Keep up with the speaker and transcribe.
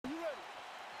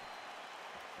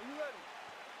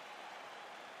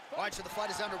All right, so the fight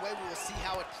is underway. We will see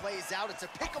how it plays out. It's a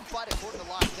pick'em fight according to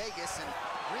Las Vegas, and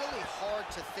really hard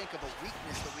to think of a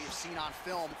weakness that we have seen on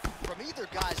film from either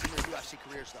guys in their UFC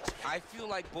careers, though. I feel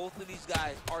like both of these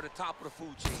guys are the top of the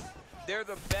food chain. They're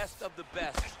the best of the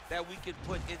best that we can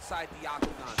put inside the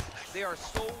octagon. They are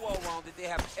so well-rounded. They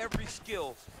have every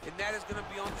skill, and that is going to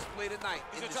be on display tonight.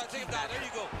 He's going to try to take him down. There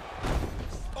you go.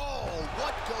 Oh,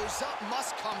 what goes up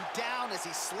must come down as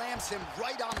he slams him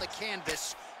right on the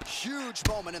canvas. Huge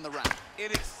moment in the round.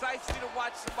 It excites me to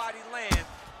watch somebody land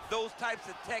those types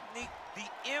of technique. The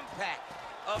impact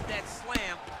of that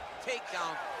slam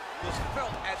takedown was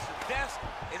felt at the desk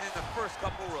and in the first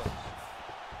couple rows.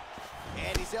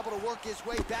 And he's able to work his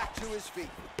way back to his feet.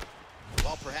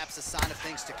 Well, perhaps a sign of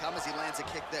things to come as he lands a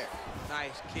kick there.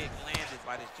 Nice kick landed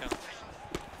by this gentleman.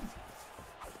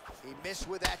 He missed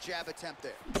with that jab attempt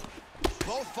there.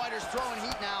 Both fighters throwing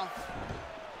heat now.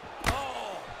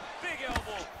 Oh, big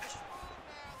elbow.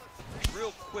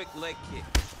 Real quick leg kick.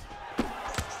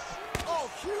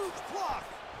 Oh, huge block.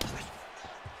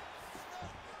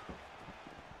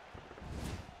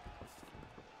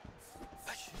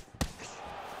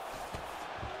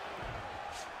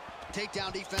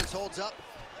 Takedown defense holds up.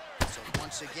 So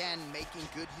once again, making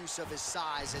good use of his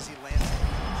size as he lands it.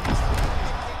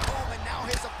 And now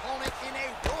his opponent in a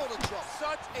world of trouble.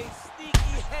 Such a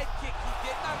sneaky head kick. He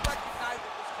did not recognize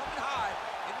it was coming high,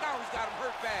 and now he's got him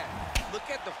hurt bad. Look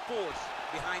at the force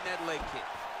behind that leg kick.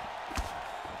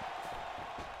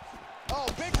 Oh,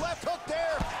 big left hook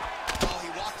there. Oh, he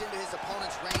walked into his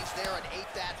opponent's range there and ate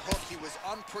that hook. He was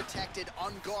unprotected,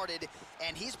 unguarded,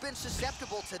 and he's been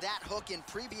susceptible to that hook in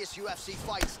previous UFC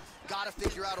fights. Got to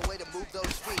figure out a way to move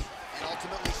those feet and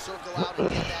ultimately circle out and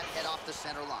get that head off the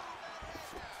center line.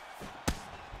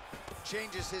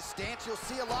 Changes his stance. You'll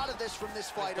see a lot of this from this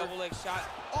fighter. Double leg shot.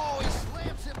 Oh, he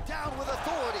slams him down with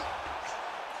authority.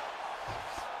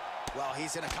 Well,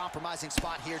 he's in a compromising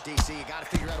spot here, DC. You got to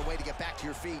figure out a way to get back to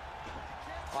your feet.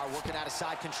 All right, working out of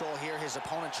side control here. His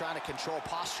opponent trying to control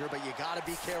posture, but you got to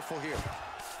be careful here.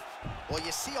 Well,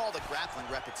 you see all the grappling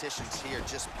repetitions here.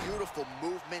 Just beautiful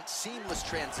movement, seamless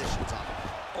transitions on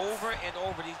it. Over and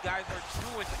over. These guys are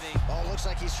doing things. Oh, looks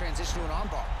like he's transitioned to an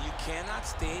armbar. You cannot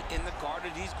stay in the guard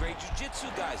of these great jiu-jitsu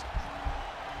guys.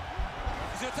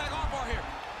 He's going to attack armbar here.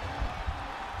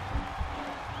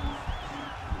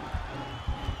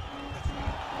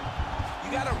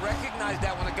 You got to recognize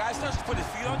that when a guy starts to put his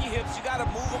feet on your hips, you got to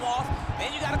move him off,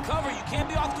 and you got to cover. You can't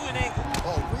be off to